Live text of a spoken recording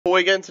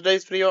we get in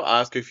today's video,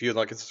 I ask if you'd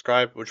like and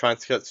subscribe. We're trying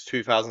to get to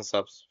 2,000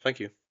 subs. Thank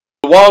you.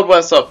 The Wild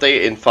West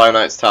update in Five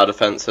Nights Tower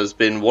Defense has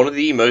been one of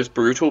the most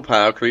brutal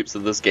power creeps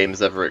that this game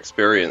has ever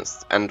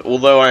experienced, and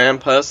although I am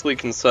personally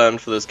concerned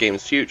for this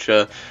game's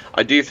future,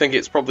 I do think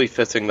it's probably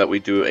fitting that we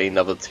do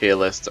another tier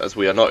list, as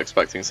we are not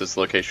expecting this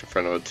location for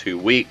another 2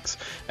 weeks,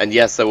 and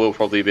yes, there will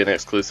probably be an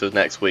exclusive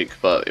next week,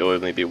 but it will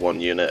only be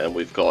 1 unit, and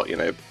we've got, you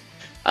know,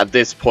 at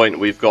this point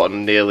we've got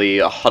nearly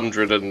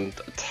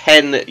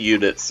 110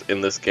 units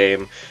in this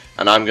game,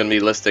 and I'm going to be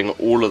listing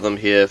all of them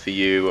here for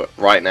you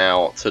right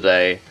now,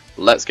 today.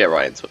 Let's get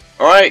right into it.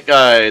 Alright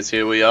guys,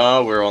 here we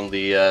are. We're on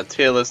the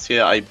tier list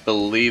here. I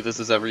believe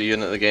this is every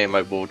unit in the game.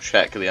 I will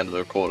check at the end of the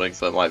recording,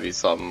 so there might be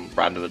some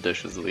random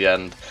additions at the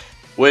end.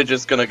 We're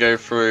just going to go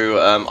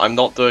through, I'm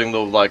not doing the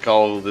like,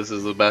 oh, this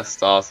is the best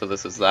starter,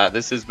 this is that.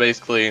 This is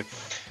basically,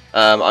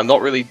 I'm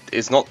not really,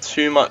 it's not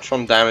too much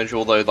on damage,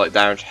 although like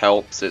damage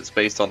helps. It's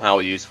based on how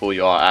useful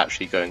you are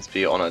actually going to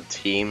be on a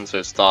team.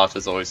 So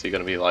starters obviously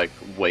going to be like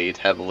weighed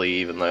heavily,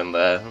 even though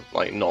they're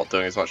like not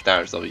doing as much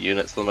damage as other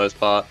units for the most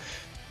part.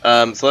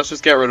 So let's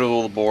just get rid of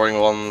all the boring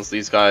ones.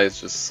 These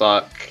guys just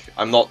suck.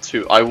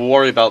 I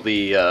worry about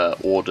the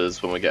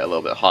orders when we get a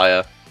little bit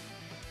higher.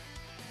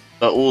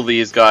 But all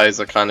these guys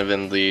are kind of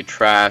in the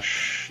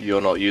trash.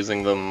 You're not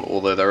using them,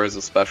 although there is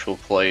a special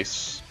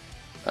place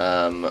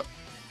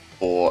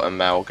for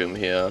Amalgam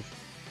here.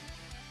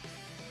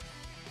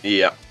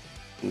 Yeah,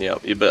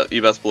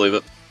 you best believe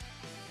it.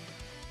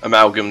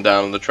 Amalgam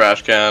down in the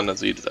trash can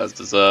as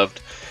deserved.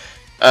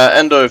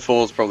 Endo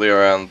falls probably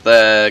around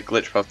there.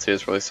 Glitch Puppeteer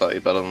is probably slightly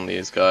better than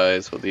these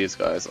guys, but these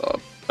guys are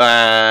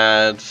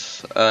bad.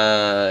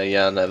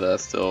 Yeah, no, they're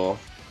still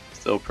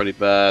pretty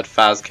bad.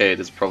 Fazcade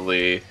is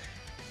probably...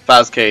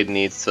 Fazcade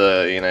needs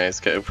to, you know, it's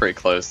getting pretty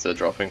close to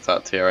dropping to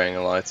that tier, I ain't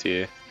gonna lie to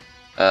you.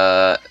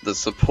 The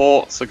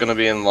supports are gonna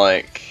be in,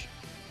 like...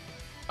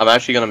 I'm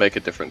actually gonna make a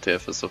different tier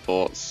for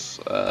supports,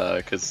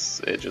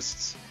 because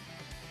it's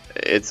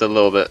a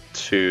little bit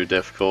too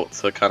difficult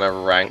to kind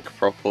of rank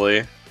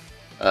properly.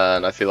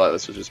 And I feel like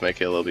this would just make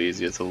it a little bit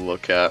easier to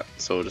look at,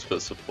 so we'll just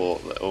put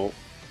support there. Oh,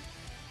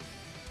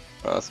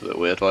 that's a bit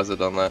weird, why has it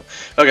done that?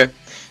 Okay,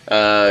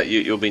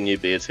 you'll be new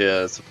beard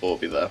here, support will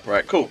be there.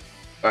 Right, cool.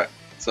 Alright,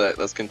 so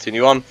let's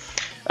continue on.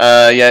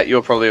 Yeah,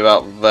 you're probably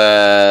about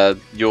there.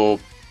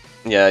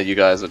 Yeah, you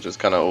guys are just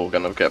kind of all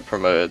going to get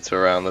promoted to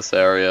around this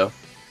area.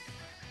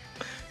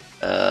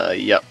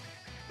 Yep,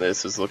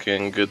 this is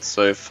looking good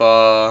so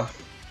far.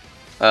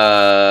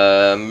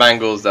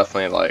 Mangle's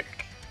definitely like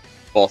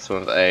bottom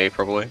of A,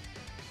 probably.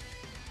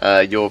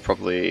 You're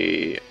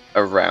probably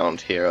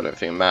around here, I don't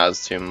think it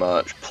matters too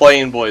much.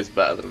 Plain Boy's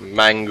better than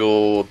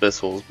Mangle,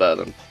 Abyssal's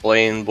better than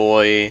Plain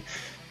Boy,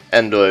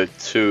 Endo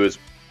 2 is...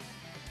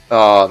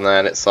 Oh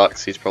man, it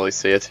sucks, he's probably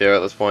C tier at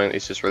this point,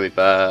 he's just really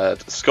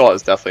bad. Scott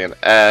is definitely an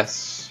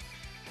S.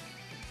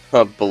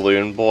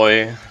 Balloon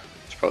Boy,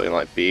 it's probably in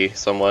like B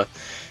somewhere.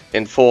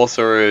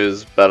 Enforcer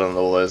is better than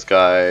all those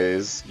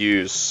guys.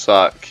 You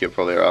suck, you're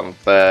probably around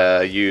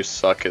there. You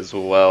suck as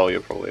well,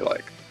 you're probably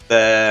like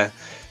there.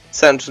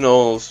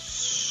 Sentinel's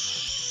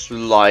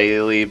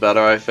slightly better,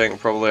 I think,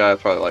 probably. I'd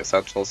probably like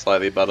Sentinel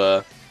slightly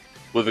better.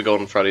 Wither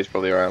Golden Freddy's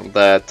probably around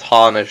there.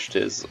 Tarnished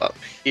is up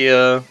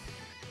here.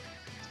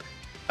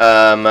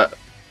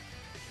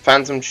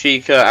 Phantom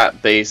Chica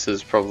at base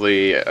is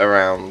probably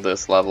around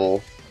this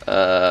level.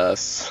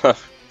 So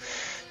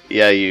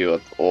yeah, you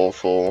are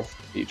awful.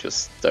 You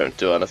just don't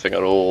do anything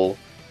at all.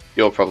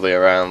 You're probably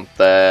around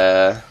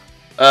there.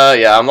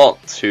 Yeah, I'm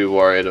not too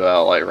worried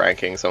about like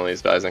ranking some of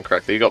these guys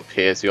incorrectly. You got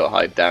Pierce, you got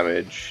high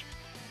damage.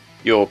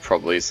 You're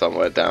probably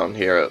somewhere down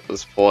here at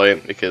this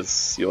point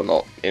because you're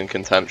not in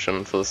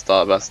contention for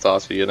the best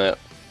starter unit.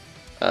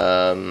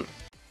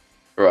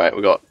 Right,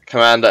 we got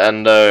Commander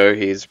Endo.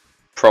 He's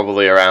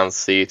probably around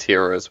C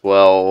tier as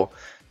well.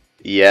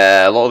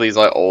 Yeah, a lot of these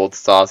like old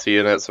starter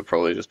units have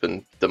probably just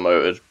been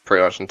demoted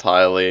pretty much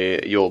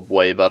entirely. You're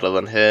way better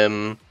than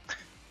him.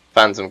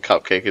 Phantom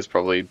Cupcake is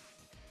probably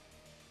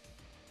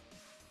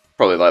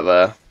like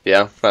there.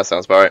 Yeah, that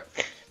sounds about right.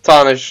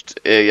 Tarnished,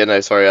 yeah, no,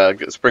 sorry,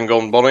 Spring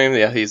Golden Bonnie.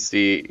 Yeah, he's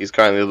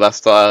currently the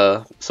best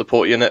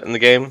support unit in the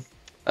game.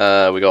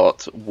 We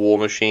got War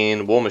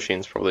Machine. War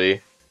Machine's probably...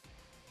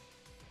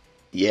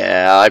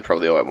 Yeah, I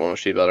probably like War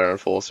Machine better than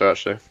Enforcer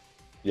actually.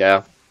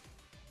 Yeah.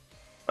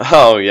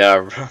 Oh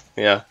yeah,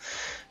 yeah.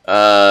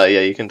 Yeah,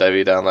 you can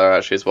debut down there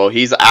actually as well.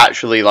 He's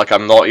actually, like,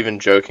 I'm not even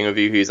joking with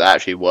you, he's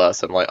actually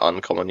worse than like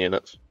uncommon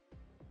units.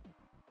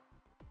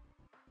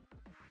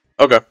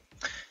 Okay.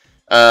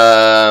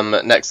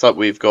 Next up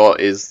we've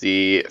got is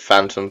the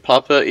Phantom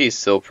Puppet. He's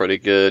still pretty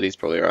good, he's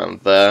probably around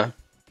there.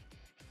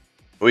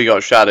 We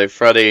got Shadow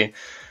Freddy.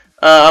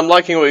 I'm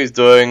liking what he's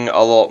doing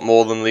a lot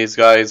more than these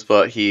guys,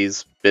 but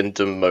he's been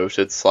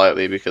demoted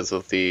slightly because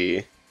of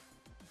the...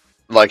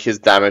 like his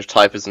damage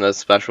type isn't as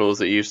special as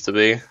it used to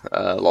be.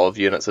 A lot of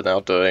units are now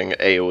doing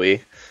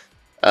AoE.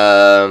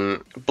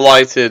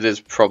 Blighted is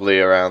probably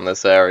around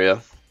this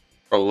area,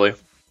 probably.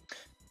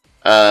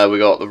 We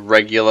got the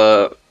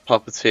regular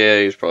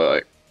Puppeteer, he's probably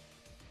like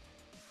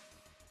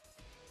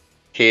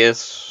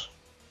Pierce.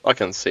 I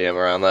can see him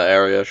around that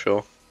area,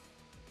 sure.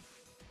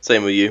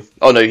 Same with you.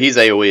 Oh no, he's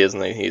AoE,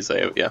 isn't he? He's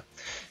AoE, yeah.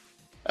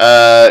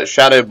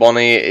 Shadow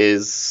Bonnie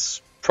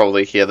is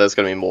probably here. There's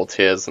going to be more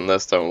tiers than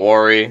this, don't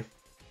worry.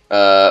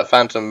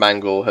 Phantom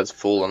Mangle has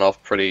fallen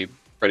off pretty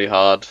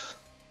hard.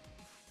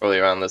 Probably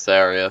around this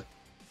area.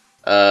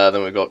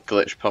 Then we've got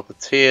Glitch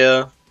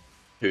Puppeteer,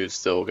 who's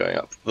still going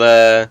up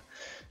there.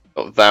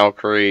 Got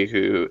Valkyrie,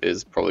 who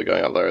is probably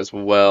going up there as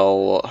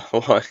well.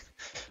 Why?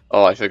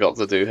 Oh, I forgot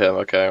to do him.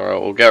 Okay, right,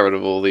 we'll get rid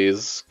of all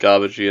these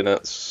garbage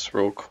units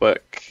real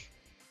quick.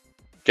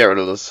 Get rid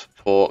of the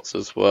supports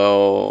as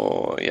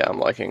well. Yeah, I'm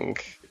liking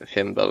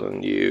him better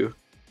than you.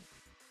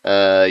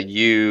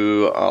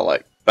 You are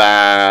like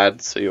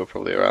bad, so you're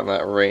probably around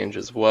that range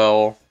as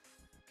well.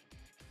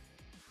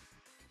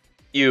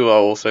 You are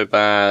also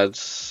bad.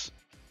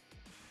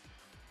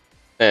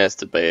 Yeah, it's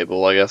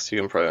debatable. I guess you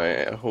can probably.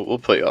 Yeah, we'll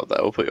put you up there.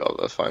 We'll put you up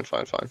there. Fine,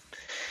 fine, fine.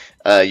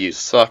 You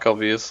suck,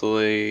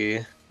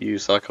 obviously. You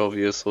suck,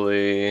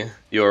 obviously.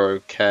 You're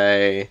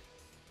okay.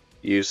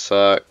 You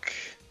suck.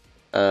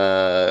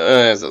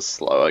 Is it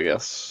slow? I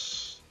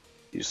guess.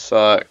 You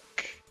suck.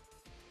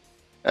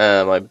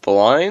 Am I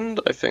blind?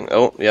 I think.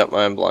 Oh, yep,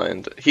 I'm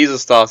blind. He's a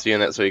starter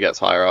unit, so he gets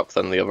higher up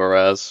than the other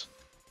rares.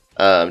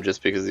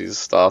 Just because he's a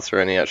starter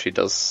and he actually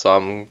does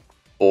some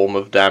form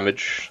of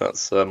damage.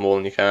 That's more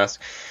than you can ask.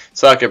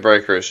 Circuit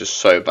Breaker is just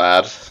so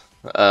bad.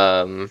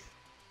 I'm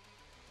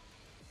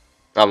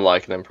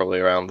liking him probably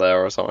around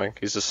there or something.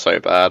 He's just so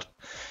bad.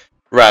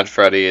 Rad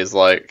Freddy is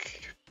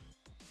like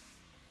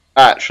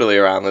actually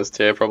around this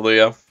tier probably,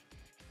 yeah.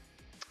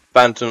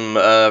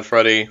 Phantom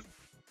Freddy.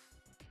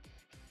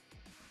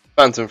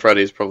 Phantom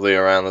Freddy's probably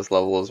around this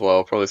level as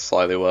well, probably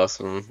slightly worse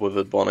than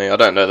Withered Bonnie. I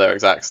don't know their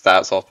exact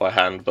stats off by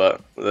hand,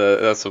 but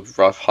that's a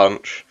rough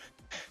hunch.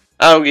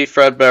 Algie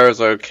Fredbear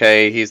is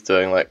okay, he's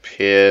doing like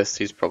Pierce,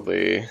 he's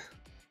probably...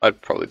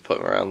 I'd probably put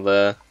him around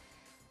there.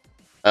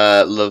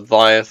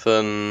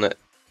 Leviathan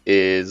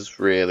is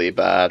really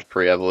bad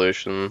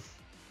pre-evolution.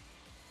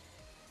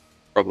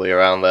 Probably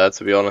around there,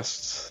 to be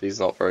honest. He's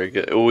not very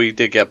good. Oh, he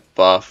did get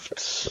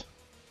buffed.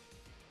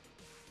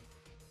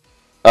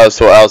 Oh,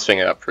 so I was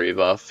thinking about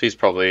pre-buff. He's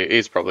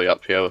probably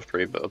up here with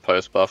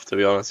post-buff, to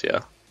be honest, yeah.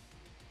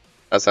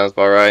 That sounds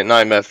about right.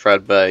 Nightmare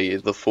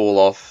Fredbear, the fall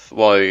off,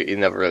 well, he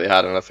never really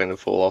had anything to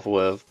fall off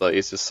with, but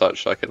he's just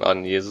such like an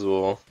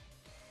unusable.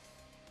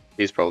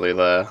 He's probably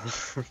there,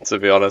 to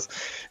be honest.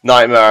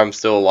 Nightmare I'm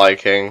still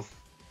liking.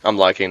 I'm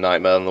liking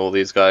Nightmare and all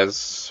these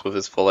guys with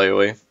his full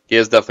AoE. He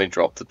has definitely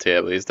dropped a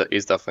tier, but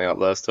he's definitely up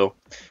there still.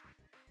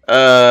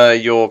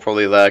 You're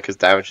probably there because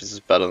damage is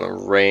better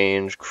than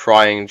range.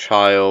 Crying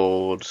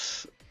Child,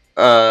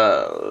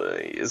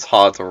 it's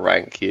hard to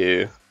rank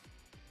you.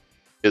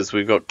 Because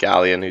we've got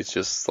Galleon who's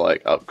just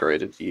like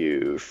upgraded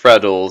you.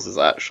 Freddles is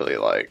actually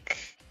like...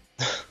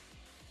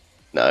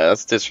 No,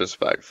 that's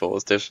disrespectful.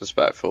 It's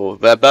disrespectful.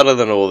 They're better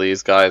than all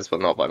these guys,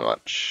 but not by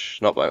much.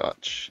 Not by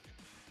much.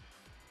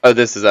 Oh,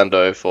 this is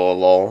Endo 04,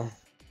 lol.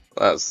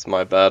 That's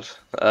my bad.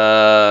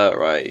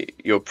 Right,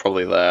 you're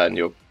probably there and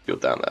you're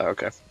down there,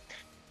 okay.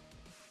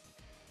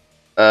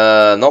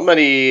 Not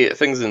many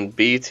things in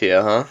B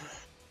tier, huh?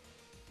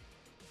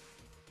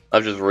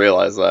 I've just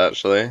realized that,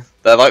 actually.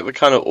 They're like the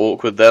kind of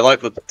awkward, they're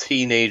like the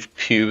teenage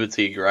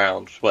puberty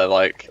ground, where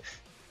like,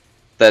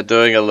 they're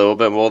doing a little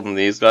bit more than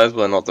these guys,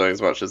 but they're not doing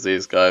as much as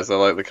these guys. They're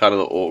like the kind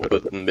of the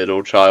awkward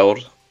middle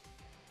child.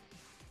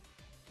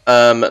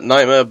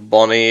 Nightmare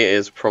Bonnie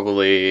is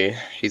probably,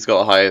 he's got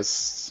the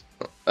highest,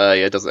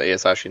 yeah,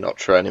 it's actually not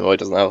true anymore, he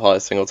doesn't have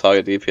highest single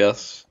target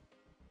DPS.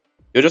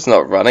 You're just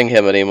not running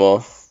him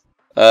anymore.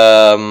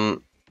 I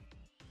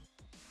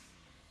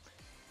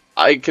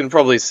can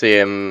probably see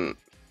him,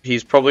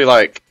 he's probably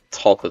like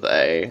top of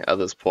A at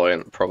this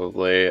point,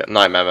 probably.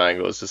 Nightmare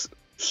Mangle is just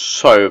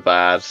so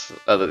bad.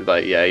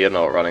 Like, yeah, you're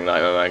not running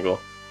Nightmare Mangle.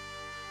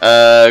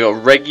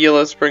 Got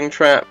regular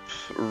Springtrap.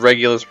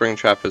 Regular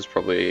Springtrap is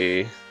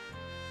probably...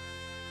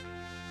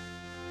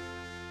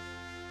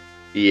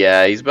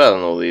 Yeah, he's better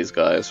than all these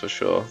guys for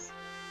sure.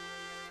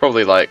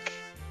 Probably like,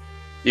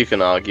 you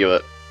can argue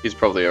it. He's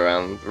probably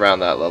around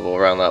that level,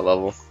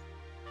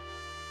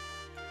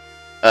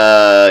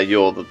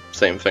 You're the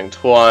same thing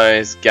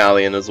twice.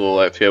 Galleon is all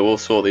up here. We'll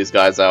sort these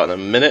guys out in a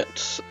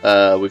minute.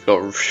 We've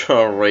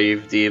got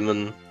Rave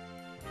Demon.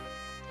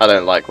 I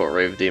don't like what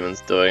Rave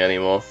Demon's doing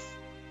anymore,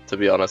 to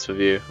be honest with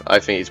you. I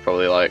think he's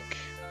probably like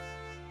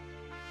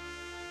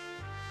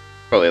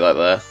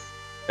there.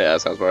 Yeah,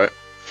 that sounds about right.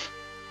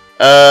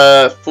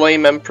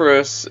 Flame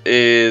Empress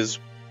is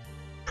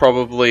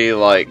probably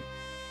like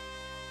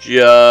is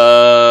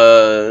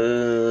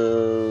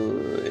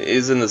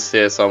in the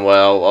tier somewhere.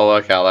 I'll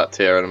work out that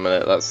tier in a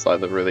minute. That's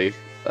like the really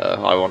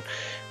high one.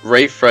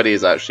 Ray Freddy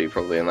is actually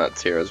probably in that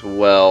tier as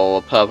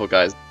well. Purple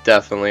Guy's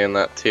definitely in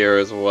that tier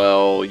as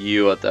well.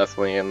 You are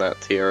definitely in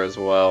that tier as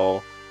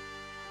well.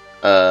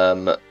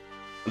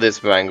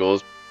 This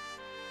Mangle's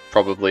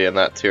probably in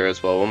that tier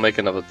as well. We'll make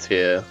another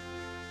tier.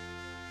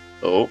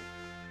 Oh.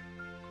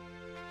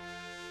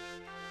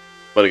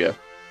 Where'd it go?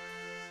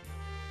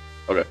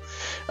 Okay.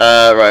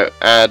 Right,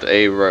 add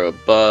a row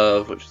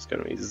above, which is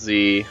going to be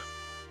Z.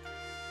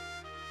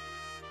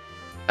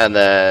 And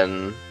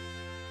then,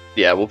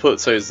 yeah, we'll put,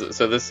 so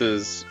this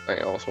is,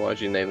 hang on, so why'd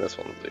you name this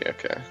one Z?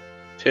 Okay.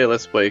 Tier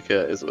list waker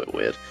is a bit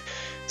weird.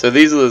 So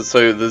these are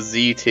the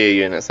Z tier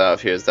units out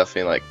of here is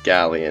definitely like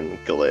Galleon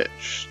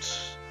glitched.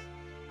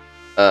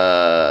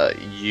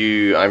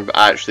 I'm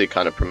actually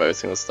kind of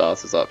promoting the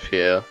starters up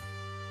here.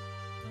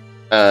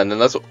 And then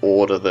let's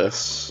order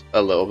this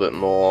a little bit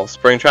more.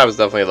 Springtrap is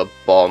definitely at the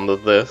bottom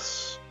of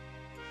this.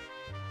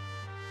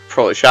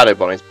 Probably Shadow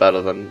Bonnie's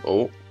better than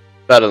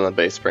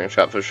base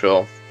Springtrap for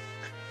sure.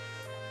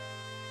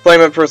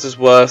 Flame Empress is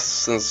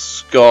worse than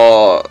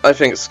Scott. I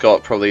think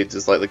Scott probably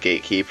is like the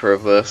gatekeeper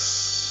of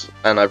this,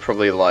 and I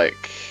probably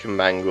like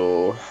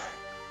Mangle.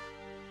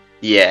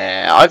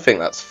 Yeah, I think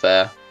that's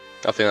fair.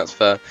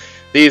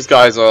 These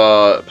guys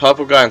are,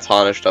 Purple Guy and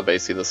Tarnished are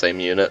basically the same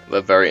unit. They're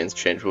very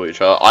interchangeable with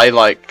each other. I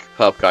like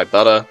Purple Guy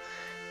better.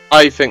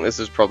 I think this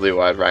is probably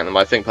where I'd rank them.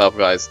 I think Purple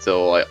Guy is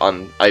still like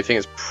I think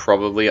it's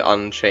probably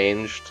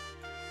unchanged.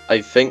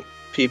 I think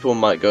people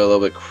might go a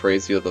little bit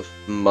crazy with the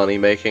money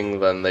making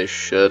than they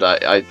should.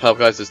 Purple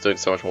Guy's just doing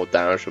so much more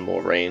damage and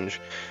more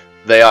range.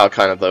 They are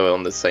kind of though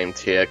on the same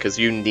tier because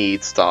you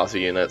need starter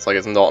units. Like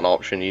it's not an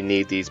option. You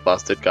need these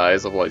busted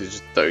guys,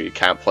 otherwise you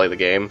can't play the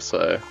game.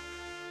 So.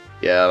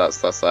 Yeah, that's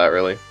that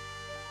really.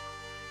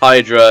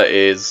 Hydra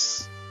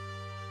is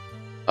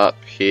up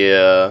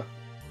here.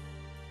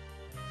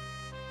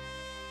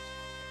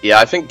 Yeah,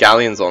 I think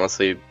Galleon's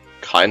honestly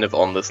kind of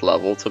on this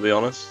level, to be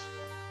honest.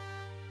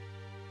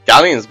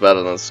 Galleon's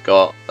better than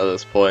Scott at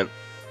this point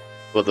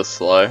with the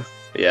slow.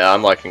 Yeah,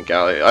 I'm liking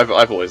Galleon.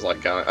 I've always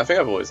liked Galleon. I think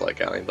I've always liked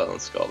Galleon better than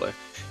Scott though.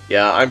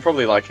 Yeah, I'm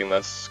probably liking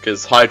this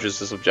because Hydra's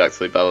just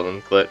objectively better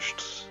than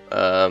glitched.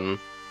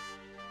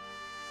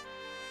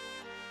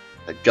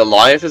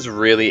 Goliath is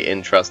really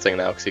interesting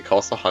now because he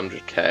costs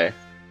 100k.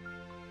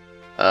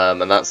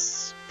 And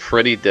that's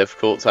pretty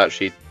difficult to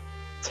actually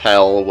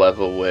tell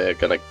whether we're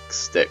gonna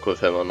stick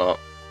with him or not.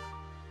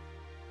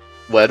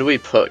 Where do we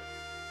put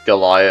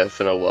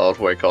Goliath in a world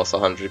where he costs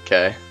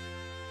 100k?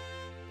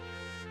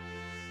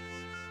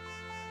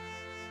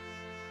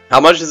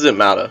 How much does it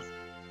matter?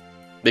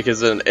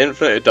 Because in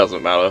Infinite it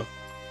doesn't matter.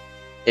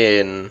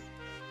 In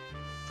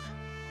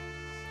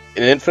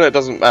Infinite it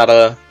doesn't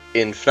matter.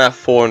 In FNAF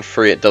 4 and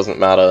 3 it doesn't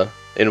matter.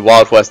 In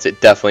Wild West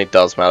it definitely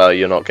does matter.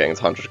 You're not getting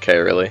to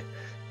 100k really.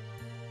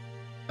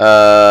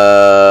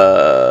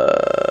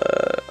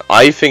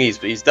 I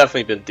think he's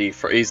definitely been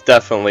he's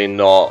definitely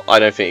not. I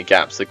don't think he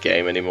gaps the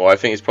game anymore. I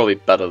think he's probably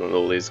better than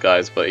all these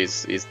guys, but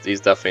he's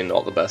definitely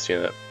not the best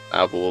unit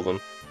out of all of them.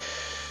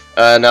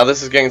 Now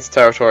this is getting to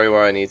territory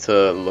where I need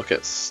to look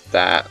at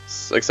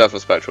stats, except for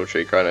Spectral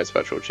Chica. I know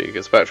Spectral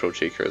Chica. Spectral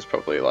Chica is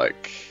probably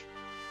like.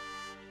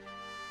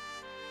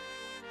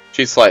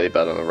 She's slightly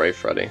better than Ray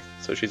Freddy,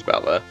 so she's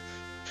about there.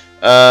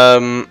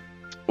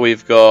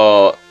 We've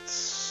got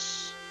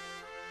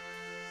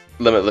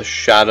Limitless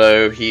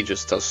Shadow. He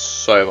just does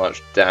so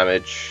much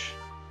damage.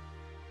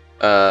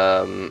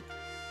 Yeah,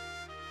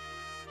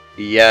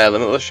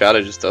 Limitless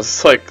Shadow just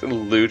does like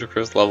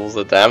ludicrous levels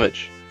of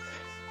damage.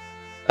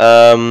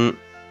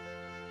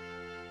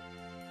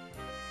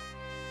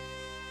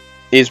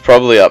 He's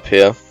probably up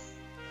here.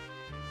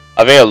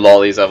 I think a lot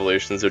of these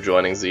evolutions are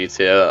joining Z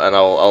tier, and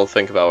I'll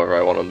think about whether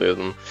I want to move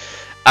them.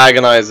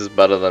 Agonize is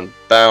better than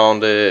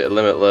Bounded,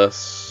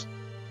 Limitless.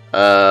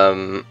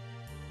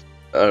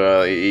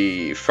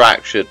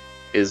 Fractured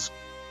is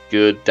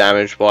good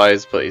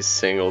damage-wise, but he's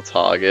single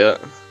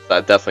target.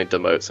 That definitely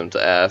demotes him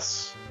to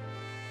S.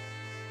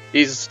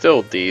 He's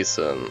still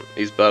decent.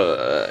 He's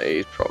better.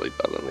 He's probably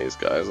better than these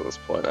guys at this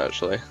point,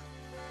 actually.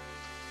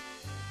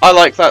 I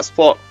like that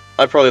spot.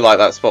 I probably like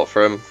that spot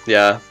for him.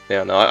 Yeah,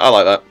 no, I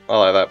like that. I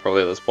like that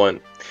probably at this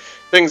point.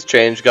 Things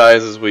change,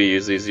 guys, as we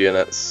use these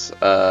units.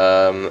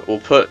 We'll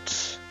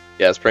put,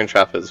 yeah, Spring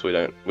Trappers.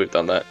 We've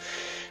done that.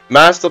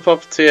 Master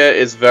Puppeteer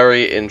is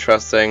very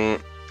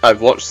interesting. I've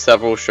watched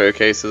several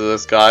showcases of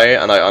this guy,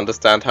 and I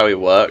understand how he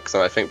works,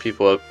 and I think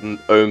people are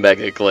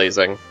omega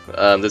glazing.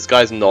 This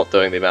guy's not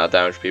doing the amount of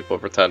damage people are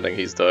pretending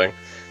he's doing.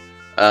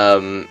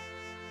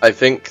 I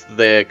think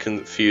they're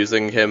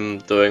confusing him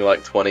doing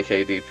like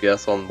 20k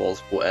DPS on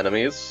multiple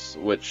enemies,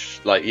 which,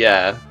 like,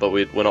 yeah, but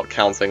we're not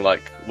counting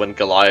like when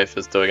Goliath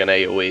is doing an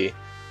AoE,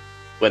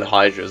 when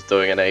Hydra's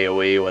doing an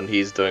AoE, when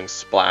he's doing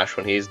splash,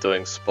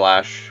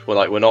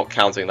 we're not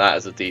counting that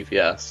as a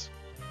DPS.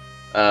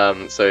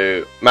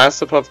 So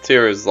Master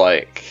Puppeteer is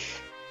like,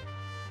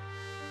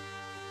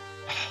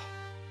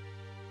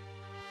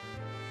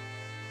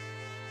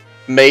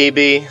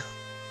 maybe.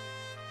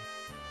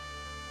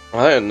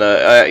 I don't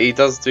know, he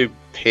does do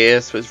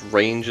Pierce, but his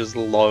range is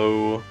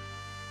low.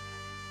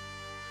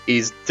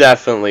 He's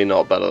definitely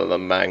not better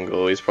than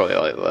Mangle, he's probably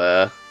like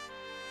there.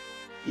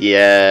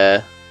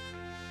 Yeah,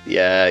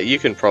 you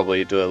can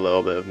probably do a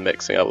little bit of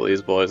mixing up with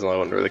these boys and I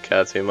wouldn't really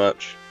care too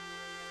much.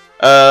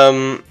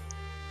 Oh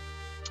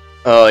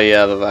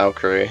yeah, the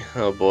Valkyrie,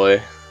 oh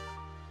boy.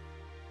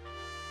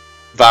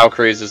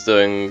 Valkyrie's just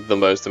doing the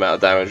most amount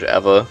of damage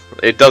ever.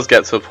 It does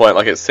get to a point,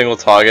 like, it's single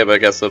target, but it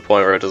gets to the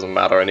point where it doesn't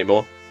matter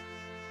anymore.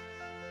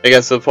 It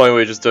gets to the point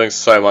where you're just doing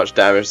so much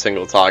damage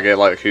single target,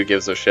 like, who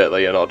gives a shit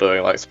that you're not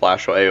doing, like,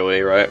 splash or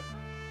AoE, right?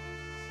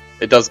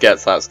 It does get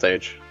to that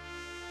stage.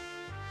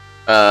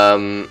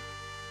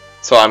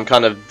 So I'm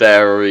kind of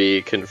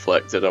very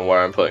conflicted on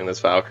where I'm putting this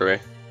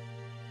Valkyrie.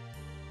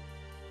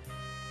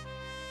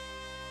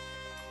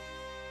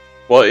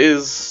 What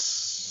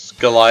is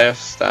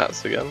Goliath's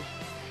stats again?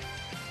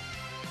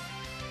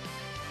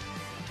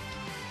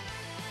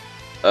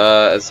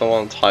 Has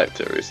someone typed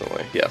it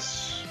recently?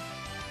 Yes.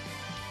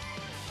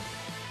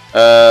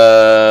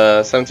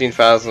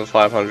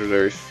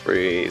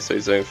 17,503, so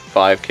he's doing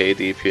 5k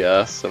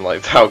DPS, and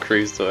like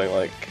Valkyrie's doing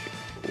like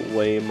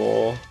way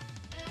more.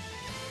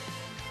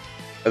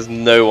 There's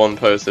no one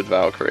posted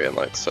Valkyrie in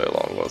like so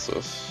long, what's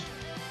this?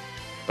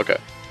 Okay.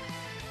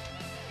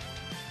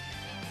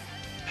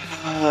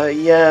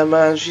 Yeah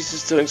man, she's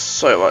just doing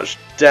so much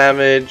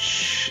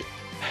damage.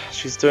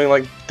 She's doing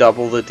like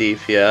double the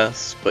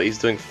DPS, but he's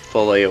doing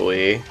full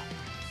AoE.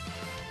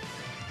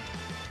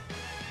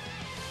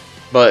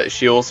 But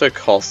she also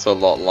costs a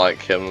lot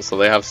like him, so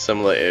they have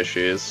similar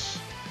issues.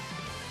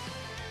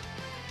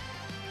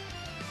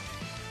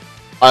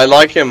 I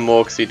like him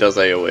more because he does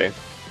AoE.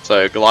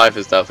 So Goliath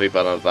is definitely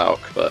better than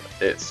Valk, but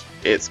it's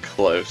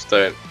close.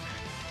 Don't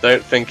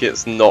think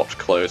it's not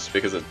close,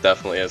 because it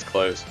definitely is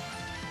close.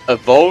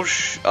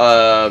 Volsh,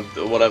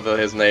 whatever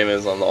his name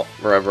is, I'm not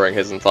remembering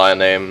his entire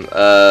name.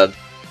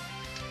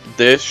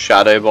 This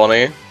Shadow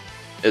Bonnie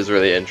is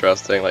really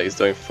interesting. Like, he's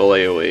doing full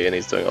AoE and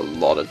he's doing a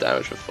lot of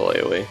damage with full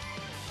AoE.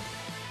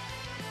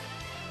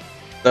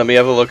 Let me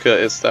have a look at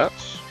his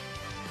stats.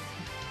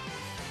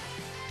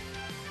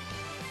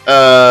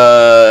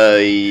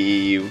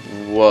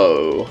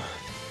 Whoa.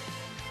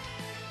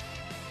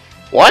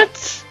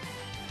 What?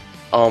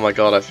 Oh my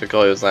god, I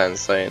forgot it was that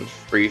insane.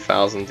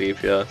 3,000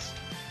 DPS.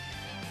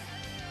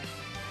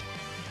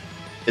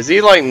 Is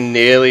he like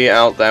nearly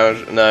out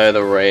damage? No,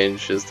 the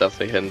range is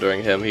definitely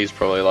hindering him. He's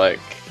probably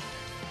like...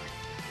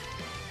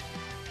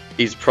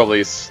 He's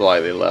probably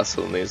slightly less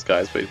than these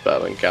guys, but he's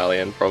better than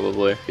Galleon,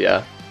 probably.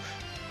 Yeah.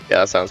 Yeah,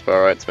 that sounds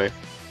about right to me.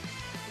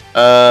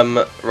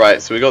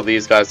 Right, so we got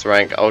these guys to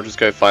rank. I'll just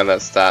go find their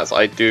stats.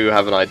 I do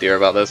have an idea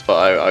about this,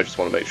 but I just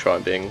want to make sure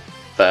I'm being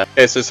fair.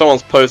 Okay, so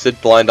someone's posted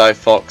Blind Eye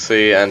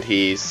Foxy, and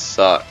he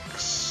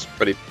sucks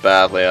pretty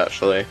badly,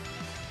 actually.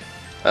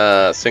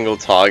 Single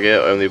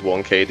target, only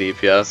 1k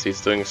DPS. He's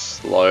doing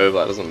slow, but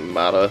that doesn't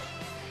matter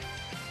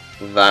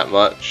that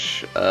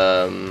much.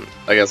 I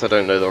guess I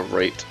don't know the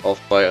rate off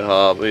by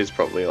heart, but he's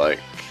probably like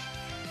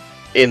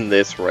in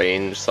this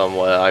range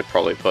somewhere. I'd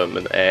probably put him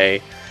in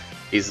A.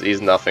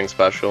 He's nothing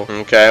special.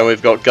 Okay, and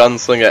we've got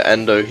Gunslinger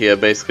Endo here,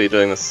 basically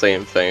doing the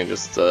same thing,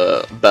 just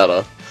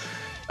better.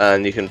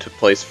 And you can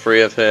place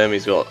 3 of him.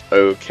 He's got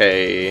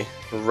okay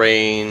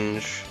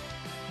range.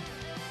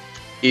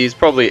 He's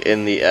probably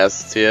in the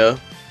S tier.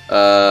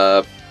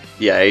 Yeah,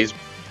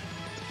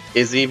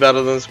 is he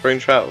better than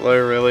Springtrap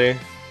though, really?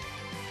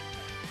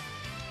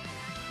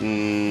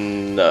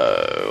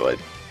 No,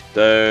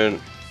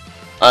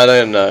 I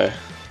don't know.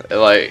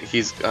 Like,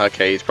 he's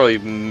probably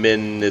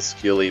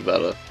minusculely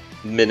better.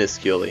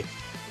 Minusculely.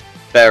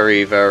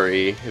 Very,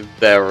 very,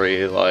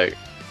 very, like,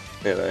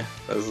 you know,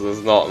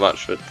 there's not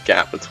much of a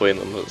gap between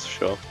them, that's for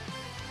sure.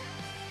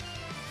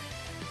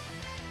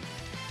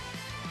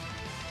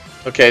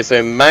 Okay,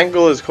 so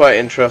Mangle is quite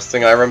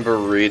interesting. I remember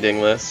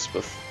reading this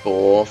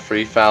before.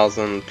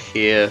 3,000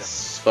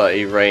 Pierce,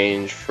 30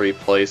 range, 3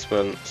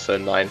 placement, so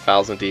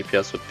 9,000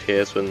 DPS with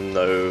Pierce with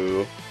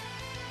no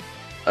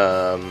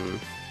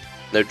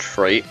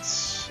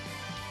traits.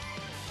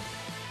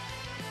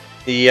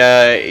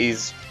 Yeah,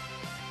 he's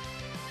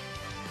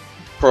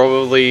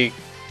probably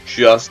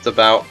just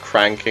about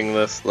cranking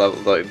this level.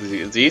 Like,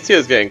 the tier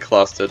is getting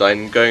clustered.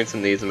 I'm going to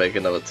need to make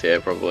another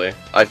tier, probably.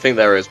 I think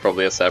there is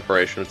probably a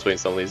separation between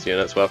some of these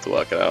units. We'll have to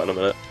work it out in a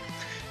minute.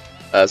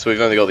 So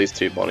we've only got these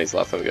 2 Bonnies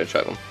left. Let me go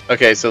check them.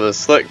 Okay, so the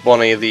Slick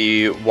Bonnie,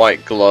 the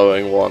white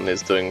glowing one,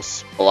 is doing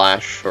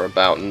Splash for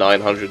about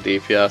 900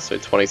 DPS, so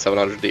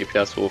 2,700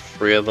 DPS for all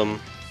 3 of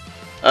them.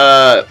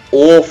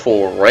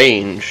 Awful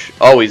range.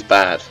 Oh, he's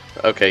bad.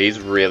 Okay, he's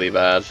really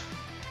bad.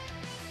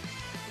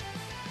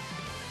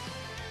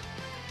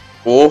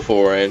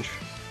 Awful range.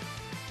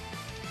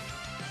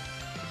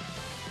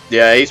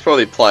 Yeah, he's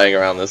probably playing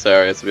around this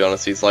area, to be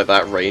honest. He's like,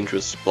 that range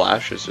with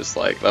Splash is just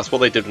like, that's what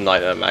they did with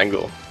Nightmare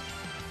Mangle.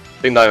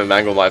 I think Nightmare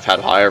Mangle might have had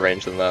higher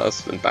range than that.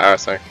 That's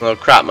embarrassing. Oh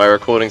crap, my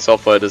recording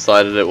software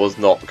decided it was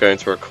not going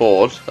to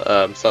record,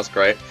 so that's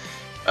great.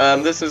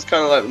 This is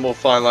kind of like the more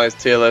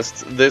finalized tier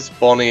list. This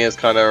Bonnie is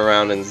kind of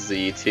around in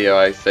Z tier,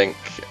 I think,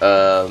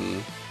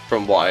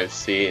 from what I've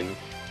seen.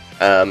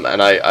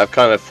 And I've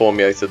kind of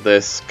formulated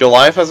this.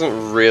 Goliath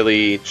hasn't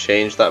really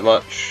changed that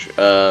much.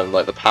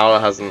 Like, the power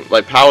hasn't...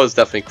 Like, power's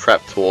definitely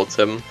crept towards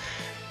him.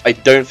 I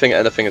don't think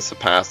anything has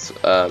surpassed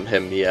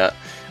him yet.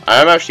 I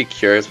am actually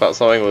curious about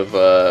something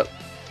with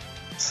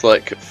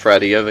Slick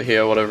Freddy over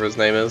here, whatever his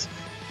name is.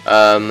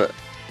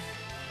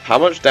 How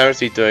much damage is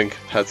he doing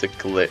compared to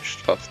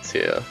Glitched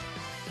Puppeteer?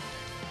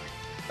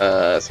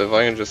 So if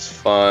I can just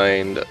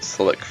find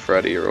Slick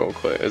Freddy real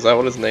quick. Is that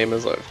what his name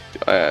is? I'm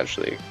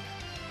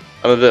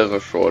a bit of a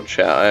fraud,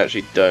 chat. I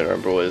actually don't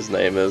remember what his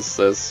name is.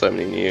 There's so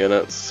many new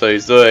units. So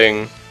he's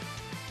doing,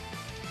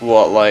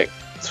 what, like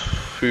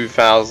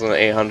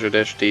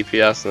 2,800-ish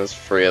DPS, and there's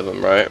 3 of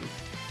them, right?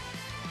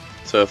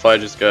 So if I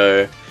just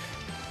go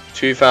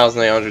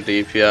 2,800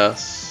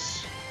 DPS...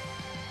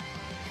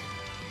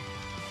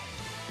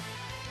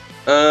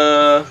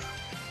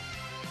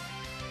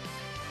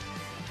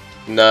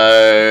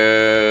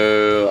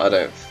 No, I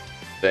don't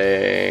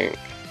think.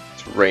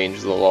 Its range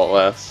is a lot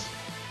less.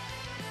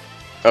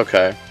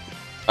 Okay,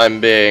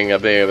 I'm being a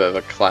bit of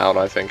a clown.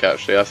 I think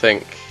actually, I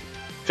think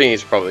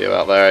he's probably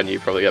about there, and you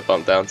probably get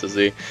bumped down to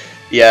Z.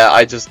 Yeah,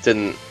 I just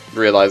didn't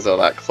realize they were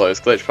that close.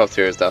 Glitch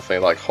Puppeteer is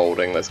definitely like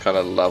holding this kind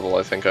of level,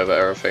 I think, over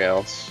everything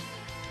else.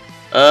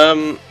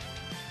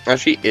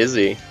 Actually, is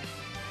he?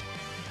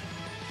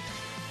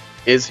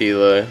 Is he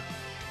though?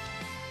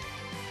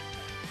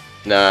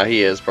 Nah,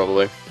 he is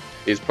probably.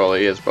 He is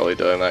probably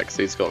doing that because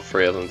he's got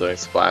 3 of them doing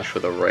splash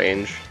with a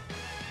range.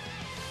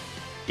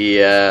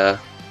 Yeah.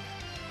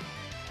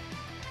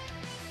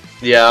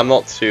 Yeah, I'm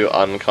not too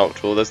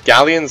uncomfortable. There's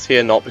Galleons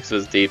here not because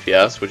of his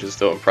DPS, which is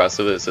still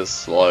impressive, it's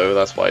just slow,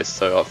 that's why he's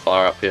so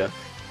far up here.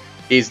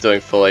 He's doing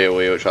full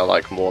AoE, which I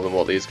like more than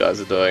what these guys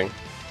are doing.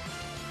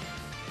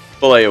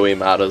 Full AoE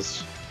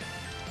matters.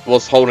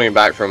 What's holding him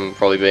back from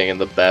probably being in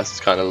the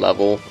best kind of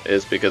level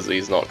is because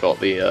he's not got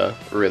the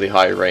really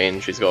high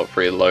range, he's got a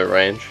pretty low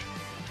range.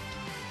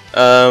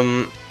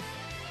 I'm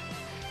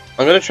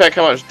gonna check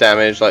how much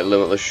damage like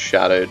Limitless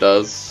Shadow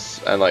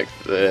does, and like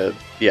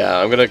yeah,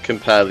 I'm gonna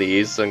compare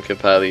these and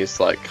compare these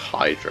to like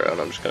Hydra,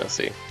 and I'm just gonna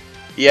see.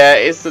 Yeah,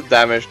 it's the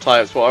damage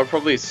types. What I'll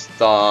probably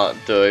start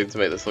doing to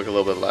make this look a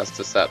little bit less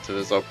deceptive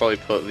is I'll probably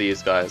put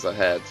these guys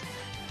ahead,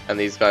 and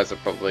these guys are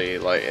probably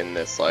like in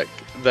this, like,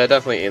 they're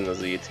definitely in the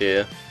Z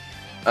tier.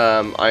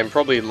 I'm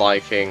probably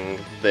liking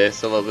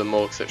this a little bit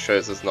more because it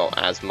shows there's not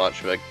as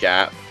much of a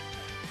gap.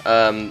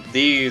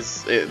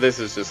 This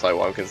is just like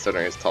what I'm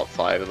considering as top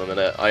 5 in the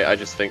minute. I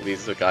just think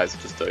these guys are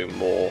just doing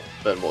more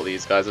than what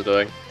these guys are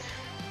doing.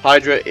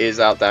 Hydra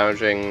is out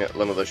damaging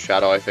Limitless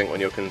Shadow, I think,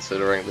 when you're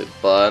considering the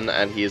burn,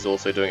 and he is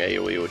also doing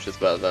AoE, which is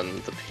better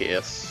than the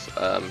Pierce.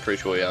 I'm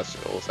pretty sure he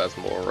also has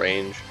more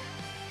range.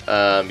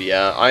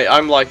 Yeah,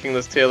 I'm liking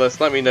this tier list.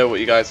 Let me know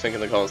what you guys think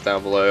in the comments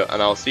down below,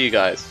 and I'll see you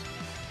guys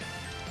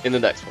in the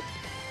next one.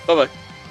 Bye bye.